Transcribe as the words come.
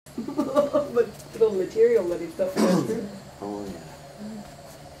But the material that he's got going through. Oh yeah.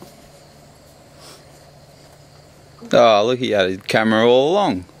 Oh, look, he had his camera all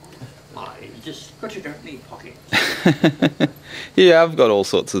along. Oh, you just got your dirty pocket. Yeah, I've got all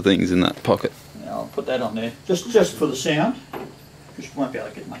sorts of things in that pocket. Now I'll put that on there, just for the sound, because you won't be able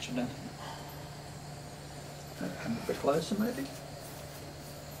to get much of that. Come a bit closer, maybe.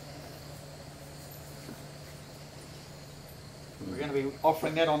 We're going to be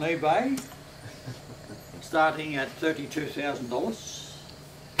offering that on eBay, starting at $32,000.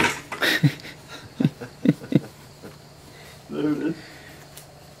 There it is.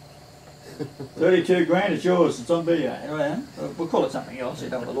 32 grand, it's yours, it's on video. We'll call it something else, you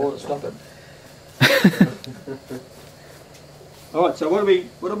don't want the law to stop it. Alright, so what do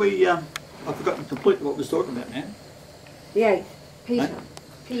we, I've forgotten completely what we was talking about now. The 8th, Peter. Huh?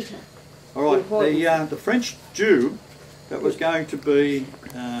 Peter. Alright, the French Jew that was going to be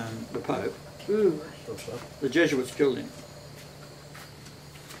the Pope, the Jesuits killed him.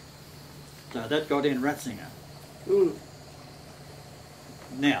 So that got in Ratzinger.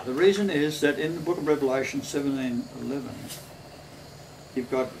 Now, the reason is that in the book of Revelation 17:11, you've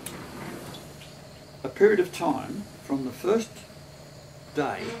got a period of time from the first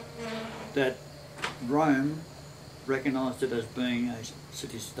day that Rome recognised it as being a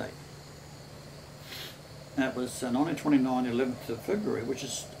city-state. That was 1929, 11th of February, which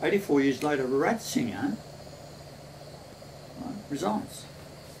is 84 years later. Ratzinger resigns.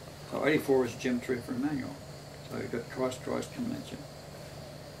 So 84 is geometry for Emmanuel. So you've got Christ coming at you.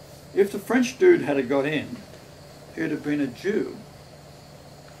 If the French dude had got in, he'd have been a Jew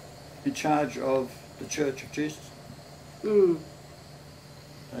in charge of the Church of Jesus.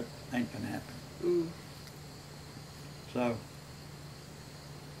 That ain't going to happen. So,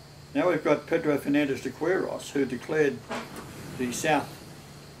 now we've got Pedro Fernandez de Queiroz, who declared the south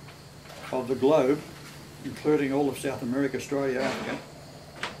of the globe, including all of South America, Australia, Africa,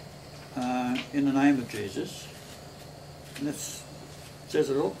 in the name of Jesus. And that says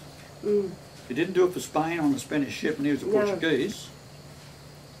it all. He didn't do it for Spain on the Spanish ship, and he was a Portuguese.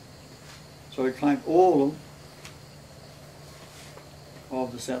 So he claimed all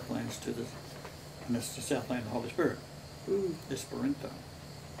of the Southlands to the, and it's the Southland of the Holy Spirit, Esperanto.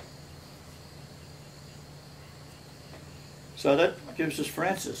 So that gives us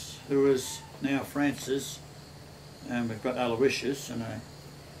Francis, who is now Francis, and we've got Aloysius and a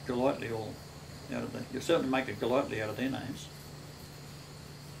Golightly all out of you'll certainly make a Golightly out of their names.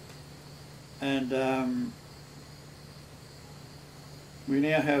 And we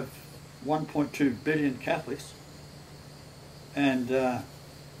now have 1.2 billion Catholics and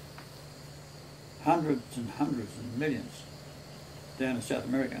hundreds and hundreds and millions down in South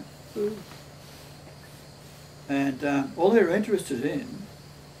America. And all they're interested in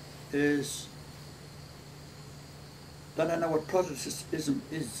is they don't know what Protestantism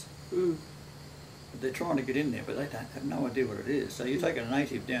is. They're trying to get in there, but they don't have no idea what it is. So you take a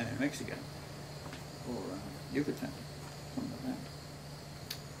native down in Mexico, or Yucatan, something like that,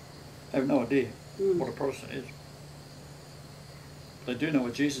 they have no idea what a Protestant is. They do know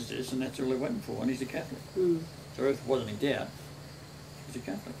what Jesus is, and that's all they're waiting for, and he's a Catholic. So if it wasn't in doubt, he's a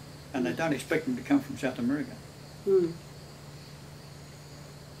Catholic. And they don't expect him to come from South America.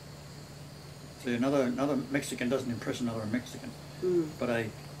 See, another Mexican doesn't impress another Mexican, but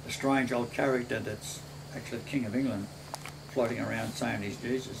a strange old character that's actually the King of England floating around saying he's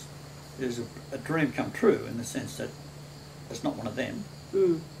Jesus is a dream come true, in the sense that it's not one of them.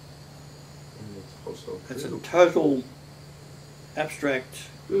 It's a total abstract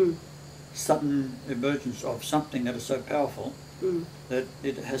sudden emergence of something that is so powerful that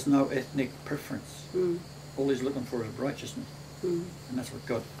it has no ethnic preference. All he's looking for is righteousness, and that's what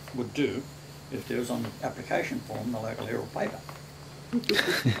God would do if there was on the application form the local Herald paper.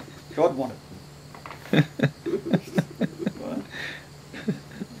 God wanted.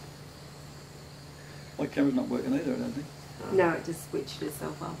 My camera's not working either, I don't think. No, it just switched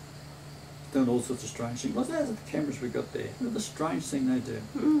itself off. Doing all sorts of strange things. What's that? The cameras we got there? Look at the strange thing they do.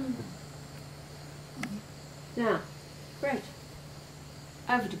 Now, Brett.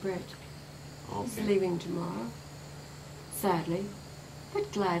 Over to Brett. He's leaving tomorrow. Sadly,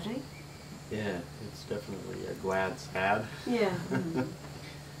 but gladly. Yeah, it's definitely a glad sad. Yeah.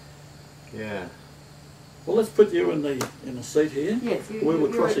 Yeah. Well, let's put you in the seat here. Yes, we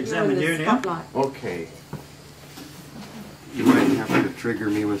will cross-examine you now. Okay. You might have to trigger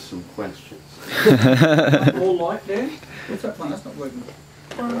me with some questions. All light there? What's that one? That's not working.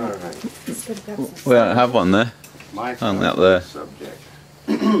 All right. We don't have one there. My Hung out there. subject.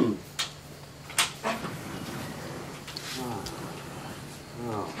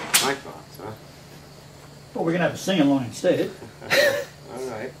 Oh. My thoughts, huh? Well, we're going to have a sing-along instead. All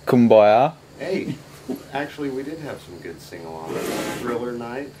right. Kumbaya. Hey, actually, we did have some good sing-along. Thriller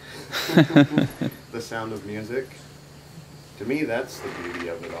Night. The Sound of Music. To me, that's the beauty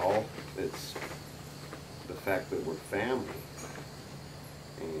of it all. It's the fact that we're family.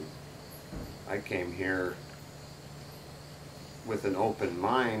 And I came here with an open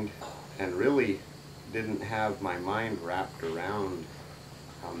mind and really didn't have my mind wrapped around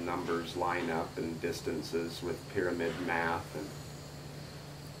how numbers line up and distances with pyramid math and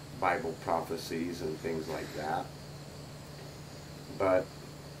Bible prophecies and things like that. But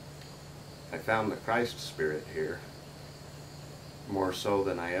I found the Christ Spirit here, more so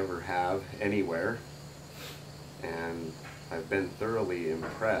than I ever have anywhere, and I've been thoroughly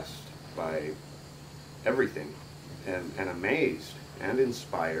impressed by everything and amazed and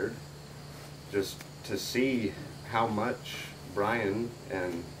inspired just to see how much Brian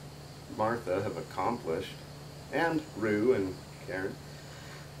and Martha have accomplished, and Rue and Karen.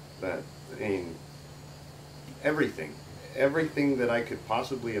 But I mean, everything that I could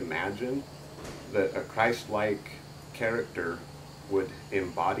possibly imagine that a Christ-like character would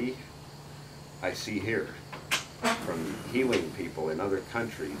embody, I see here. From healing people in other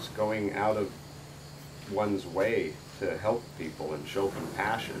countries, going out of one's way to help people and show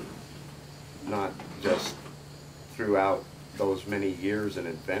compassion, not just throughout those many years and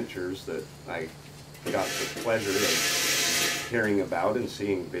adventures that I got the pleasure of hearing about and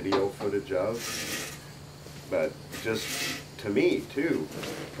seeing video footage of, but just to me too,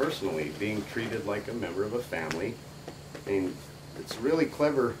 personally, being treated like a member of a family. I mean, it's a really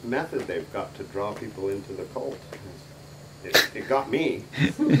clever method they've got to draw people into the cult. It got me.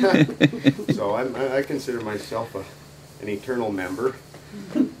 So I consider myself an eternal member.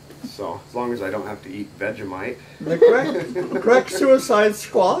 So as long as I don't have to eat Vegemite. The crack suicide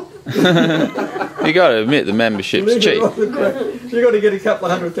squad? You got to admit the membership's cheap. You got to get a couple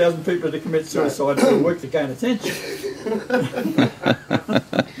of 100,000 people to commit suicide to work to gain attention.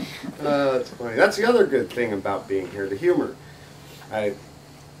 That's funny. That's the other good thing about being here, the humor.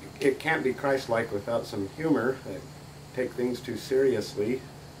 It can't be Christ-like without some humor. I take things too seriously.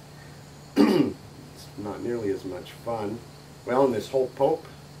 It's not nearly as much fun. Well, and this whole Pope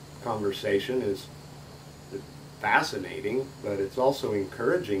conversation is fascinating, but it's also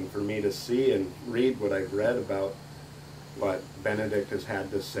encouraging for me to see and read what I've read about what Benedict has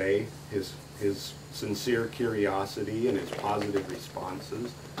had to say, his sincere curiosity and his positive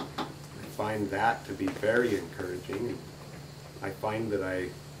responses. I find that to be very encouraging. I find that I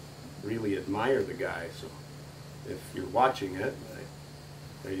really admire the guy, so if you're watching it,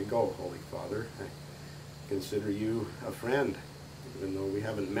 there you go, Holy Father. I consider you a friend, even though we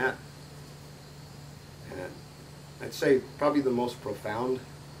haven't met. And I'd say probably the most profound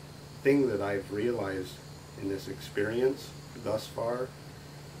thing that I've realized in this experience thus far,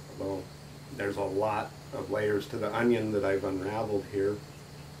 although there's a lot of layers to the onion that I've unraveled here,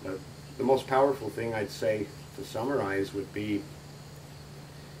 but the most powerful thing I'd say to summarize would be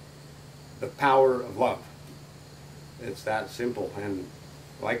the power of love. It's that simple. And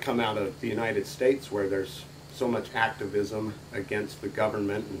I come out of the United States where there's so much activism against the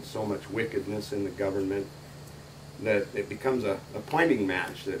government and so much wickedness in the government that it becomes a pointing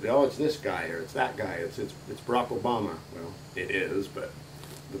match that, oh, it's this guy or it's that guy, it's Barack Obama. Well, it is, but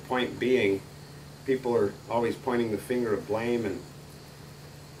the point being, people are always pointing the finger of blame, and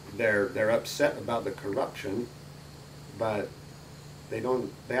they're upset about the corruption, but they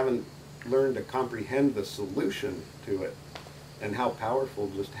haven't learned to comprehend the solution to it and how powerful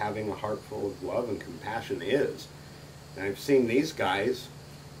just having a heart full of love and compassion is. And I've seen these guys,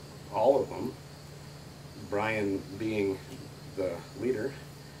 all of them, Brian being the leader,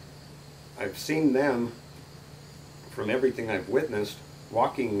 I've seen them, from everything I've witnessed,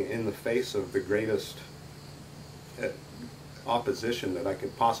 walking in the face of the greatest opposition that I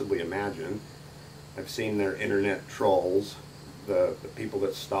could possibly imagine. I've seen their internet trolls, the people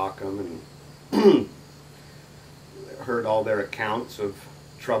that stalk them, and heard all their accounts of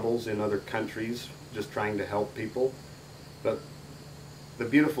troubles in other countries just trying to help people. But the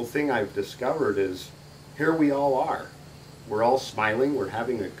beautiful thing I've discovered is here we all are. We're all smiling, we're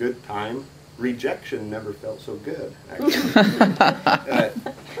having a good time. Rejection never felt so good, actually.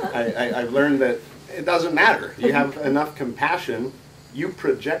 I've learned that it doesn't matter. You have enough compassion, you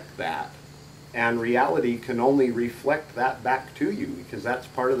project that, and reality can only reflect that back to you, because that's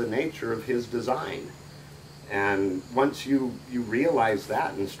part of the nature of his design. And once you realize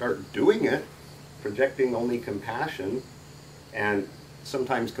that and start doing it, projecting only compassion, and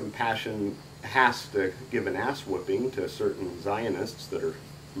sometimes compassion has to give an ass whooping to certain Zionists that are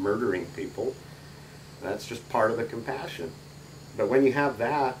murdering people. That's just part of the compassion. But when you have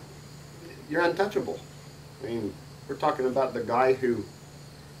that, you're untouchable. I mean, we're talking about the guy who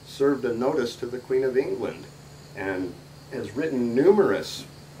served a notice to the Queen of England and has written numerous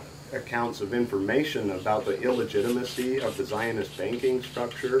accounts of information about the illegitimacy of the Zionist banking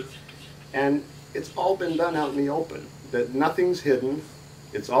structure, and it's all been done out in the open. That nothing's hidden.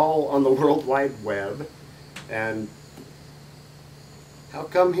 It's all on the World Wide Web. And how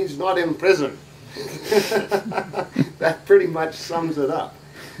come he's not in prison? That pretty much sums it up.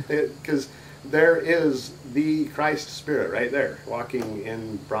 Because there is the Christ Spirit right there, walking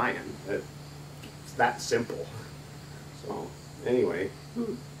in Brian. It's that simple. So, anyway.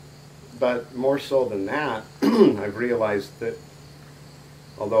 But more so than that, I've realized that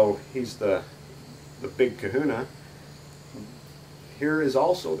although he's the big kahuna, here is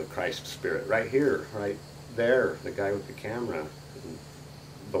also the Christ Spirit, right here, right there, the guy with the camera, and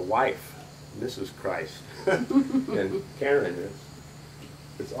the wife, Mrs. Christ, and Karen.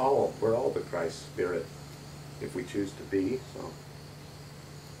 It's all, we're all the Christ Spirit, if we choose to be. So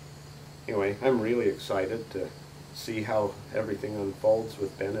anyway, I'm really excited to see how everything unfolds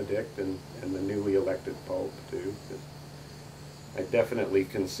with Benedict and the newly elected Pope too. I definitely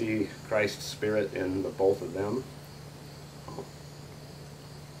can see Christ's Spirit in the both of them.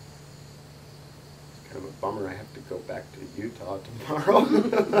 It's kind of a bummer I have to go back to Utah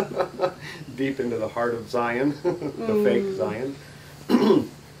tomorrow. Deep into the heart of Zion, the fake Zion.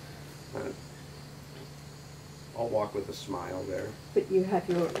 I'll walk with a smile there. But you have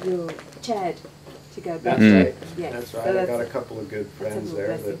your Chad to go back That's to. right. Yes. That's right. So I got a couple of good friends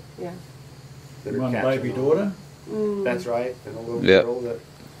there that, yeah. that are One catching baby on. daughter. That's right, and a little Yep. girl that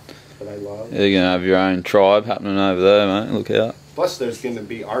I love. You're going to have your own tribe happening over there, mate. Look out. Plus, there's going to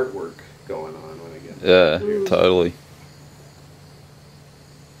be artwork going on when I get there. Yeah, totally.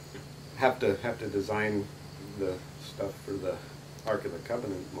 Have to design the stuff for the Ark of the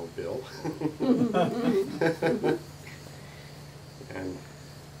Covenant mobile. And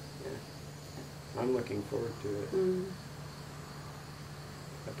yeah, I'm looking forward to it.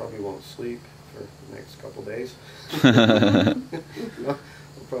 I probably won't sleep for the next couple days. I'll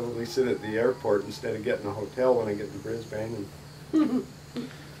probably sit at the airport instead of getting a hotel when I get to Brisbane and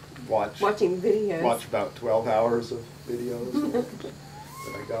Watching videos. watch about 12 hours of videos that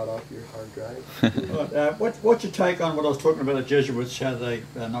I got off your hard drive. What's your take on what I was talking about the Jesuits, how they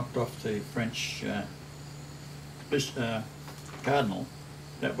knocked off the French cardinal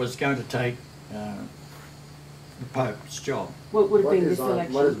that was going to take the Pope's job? What would have What been is this on-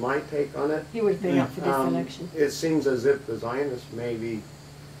 election? what is my take on it? He would have been Yeah. up for this election. It seems as if the Zionists maybe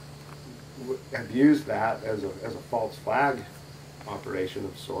have used that as a false flag operation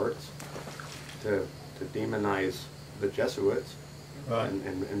of sorts to demonize the Jesuits. Right.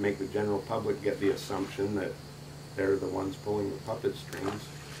 And make the general public get the assumption that they're the ones pulling the puppet strings.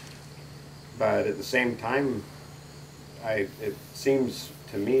 But at the same time, it seems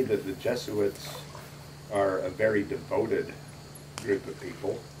to me that the Jesuits are a very devoted group of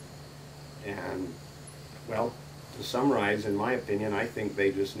people. And, well, to summarize, in my opinion, I think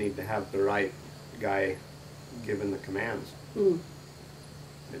they just need to have the right guy given the commands.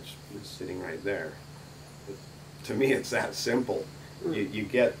 It's sitting right there. To me, it's that simple. You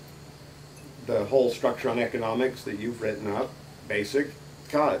get the whole structure on economics that you've written up, basic.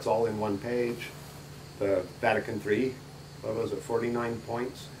 God, it's all in one page. The Vatican III, what was it, 49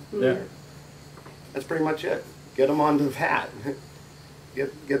 points? Yeah. That's pretty much it. Get them onto that.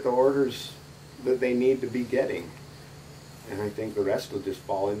 Get the orders that they need to be getting. And I think the rest will just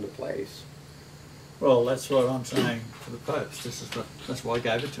fall into place. Well, that's what I'm saying to the popes. That's why I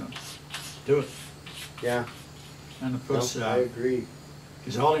gave it to him. Do it. Yeah, And of course, I agree.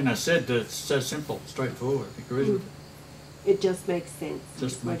 His Holiness said that it's so simple, straightforward. He agrees with it. It just makes sense.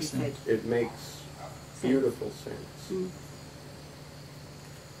 Just is what makes he said. sense. It makes beautiful sense.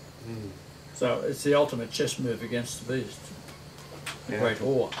 So it's the ultimate chess move against the beast, the Yeah. great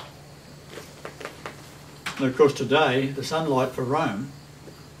whore. And of course, today the sunlight for Rome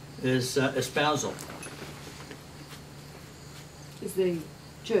is espousal. Is the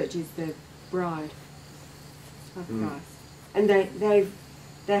church is the bride of Christ, and they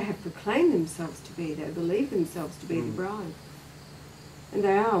have proclaimed themselves to be. They believe themselves to be the bride, and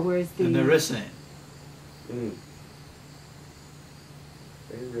they are. Whereas the And they're essaying. They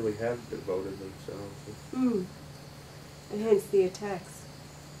really have devoted themselves. and hence the attacks.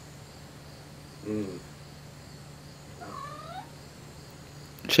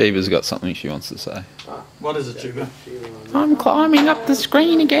 Sheba's got something she wants to say. What is it, Juba? I'm climbing up the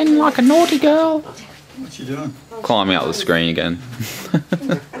screen again like a naughty girl. What you doing? Oh, climbing up the screen again.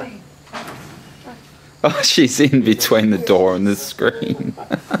 Oh, she's in between the door and the screen.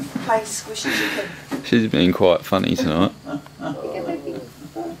 Play squishy chicken. She's been quite funny tonight.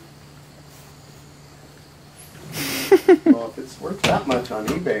 Well, if it's worth that much on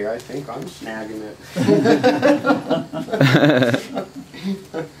eBay, I think I'm snagging it. I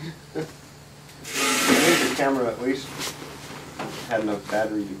think the camera at least had enough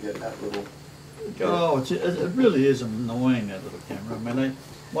battery to get that little. Oh, it really is annoying, that little camera. I mean,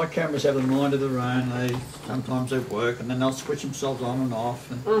 my cameras have the mind of their own. Sometimes they work, and then they'll switch themselves on and off.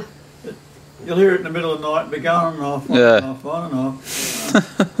 And you'll hear it in the middle of the night and be going on and off, on and off, on and off.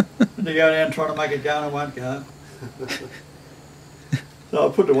 And you go down trying to make it go and it won't go. So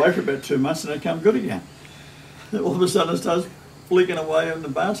I put it away for about 2 months and it come good again. All of a sudden it starts flicking away in the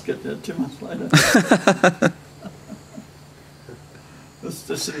basket 2 months later. It's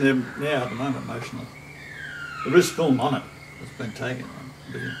just sitting there now at the moment, motionless. There is film on it. It's been taken on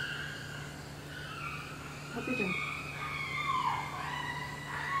video. Puppy dog.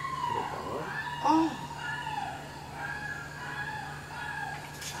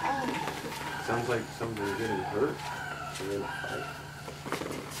 Sounds like somebody's getting hurt.